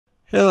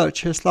Hello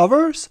chess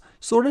lovers,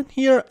 Suren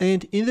here,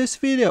 and in this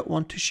video I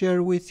want to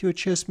share with you a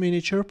chess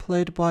miniature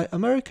played by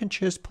American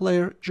chess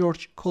player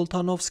Georges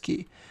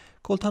Koltanowski.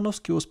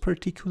 Koltanowski was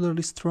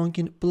particularly strong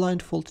in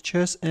blindfold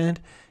chess, and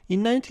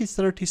in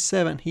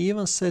 1937 he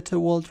even set a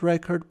world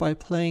record by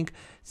playing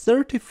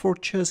 34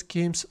 chess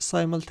games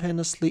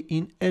simultaneously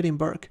in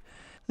Edinburgh.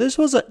 This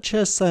was a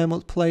chess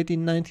Simul played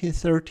in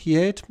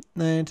 1938,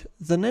 and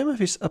the name of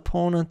his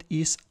opponent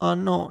is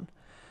unknown.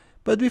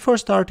 But before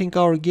starting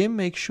our game,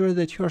 make sure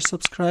that you are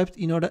subscribed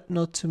in order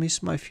not to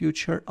miss my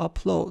future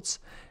uploads.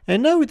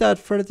 And now without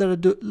further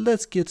ado,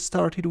 let's get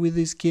started with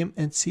this game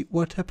and see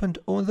what happened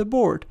on the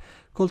board.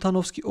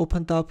 Koltanowski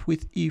opened up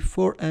with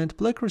e4 and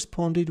black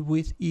responded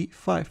with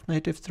e5,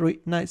 knight f3,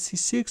 knight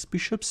c6,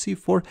 bishop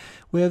c4.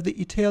 We have the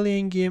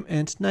Italian game,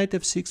 and knight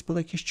f6,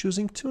 black is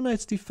choosing two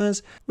knights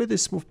defense. With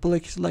this move,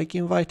 black is like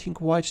inviting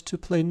white to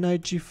play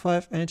knight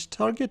g5 and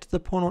target the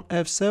pawn on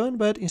f7,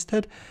 but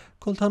instead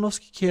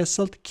Koltanowski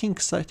castled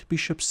kingside,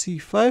 bishop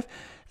c5,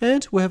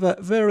 and we have a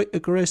very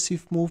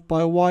aggressive move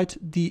by white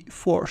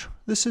d4.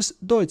 This is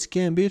Deutz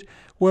Gambit,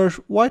 where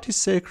white is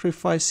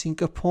sacrificing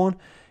a pawn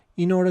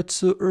in order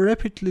to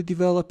rapidly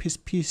develop his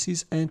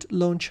pieces and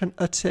launch an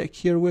attack.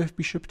 Here we have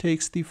bishop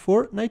takes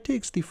d4, knight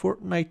takes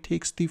d4, knight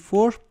takes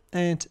d4,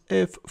 and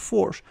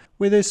f4.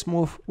 With this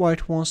move,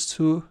 white wants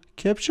to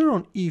capture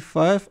on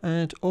e5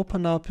 and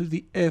open up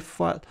the f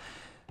file.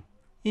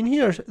 In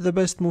here, the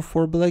best move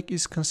for black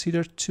is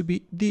considered to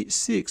be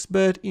d6,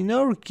 but in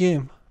our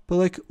game,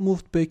 black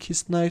moved back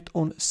his knight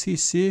on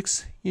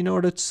c6 in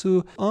order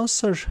to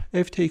answer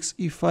f takes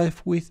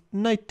e5 with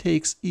knight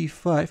takes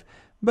e5,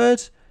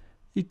 but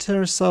it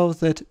turns out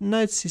that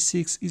knight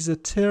c6 is a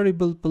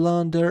terrible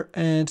blunder,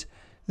 and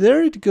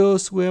there it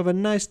goes. We have a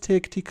nice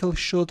tactical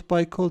shot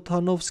by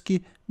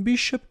Koltanowski.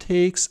 Bishop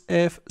takes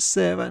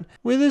f7.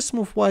 With this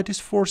move, white is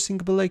forcing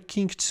black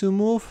king to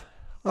move,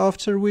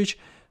 after which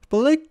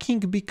black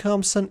king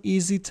becomes an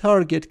easy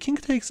target. King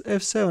takes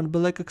f7,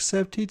 black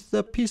accepted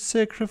the piece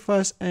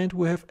sacrifice, and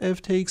we have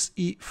f takes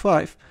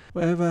e5.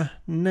 We have a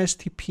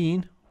nasty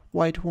pin.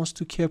 White wants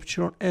to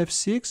capture on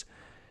f6.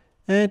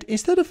 And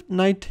instead of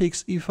knight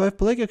takes e5,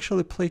 black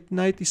actually played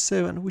knight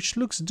e7, which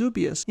looks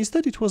dubious.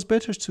 Instead, it was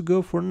better to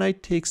go for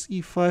knight takes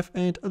e5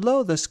 and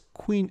allow this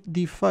queen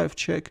d5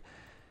 check.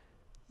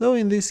 Though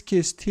in this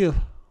case still,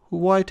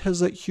 white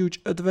has a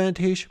huge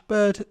advantage,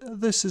 but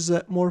this is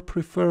a more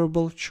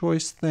preferable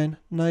choice than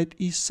knight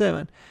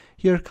e7.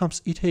 Here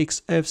comes e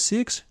takes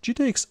f6, g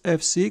takes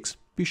f6,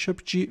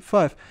 bishop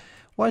g5.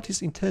 White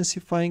is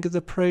intensifying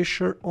the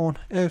pressure on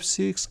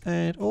f6,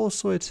 and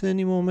also at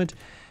any moment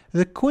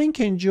the queen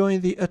can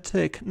join the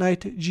attack.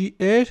 Knight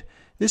g8.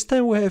 This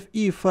time we have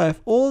e5.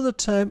 All the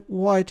time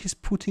white is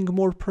putting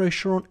more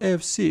pressure on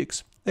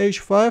f6.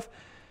 h5.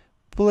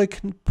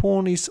 Black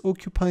pawn is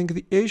occupying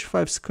the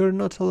h5 square,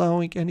 not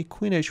allowing any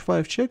queen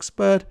h5 checks,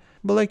 but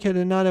black had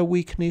another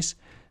weakness.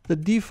 The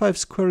d5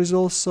 square is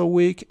also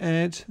weak,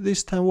 and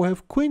this time we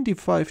have queen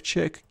d5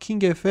 check. King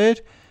f8.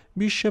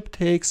 Bishop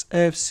takes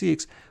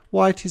f6.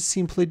 White is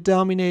simply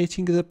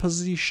dominating the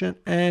position,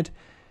 and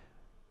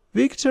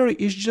victory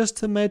is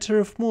just a matter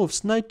of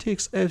moves. Knight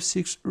takes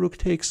f6, rook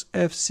takes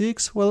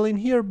f6. Well, in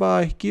here,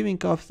 by giving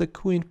up the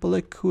queen,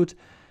 black could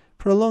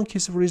prolong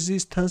his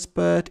resistance,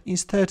 but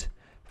instead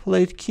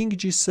played king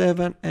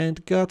g7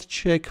 and got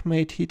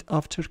checkmated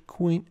after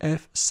queen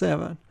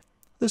f7.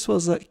 This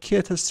was a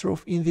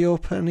catastrophe in the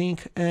opening,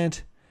 and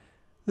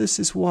this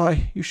is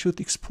why you should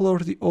explore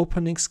the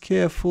openings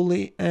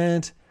carefully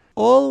and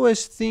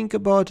always think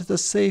about the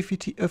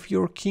safety of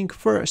your king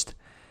first.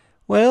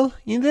 Well,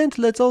 in the end,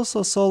 let's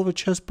also solve a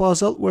chess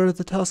puzzle where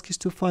the task is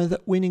to find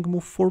the winning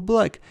move for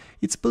black.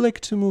 It's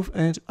black to move,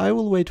 and I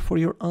will wait for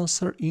your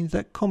answer in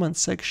the comment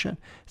section.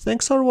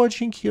 Thanks for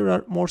watching. Here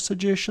are more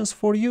suggestions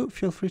for you.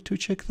 Feel free to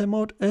check them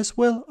out as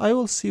well. I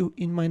will see you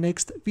in my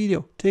next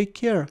video. Take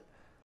care.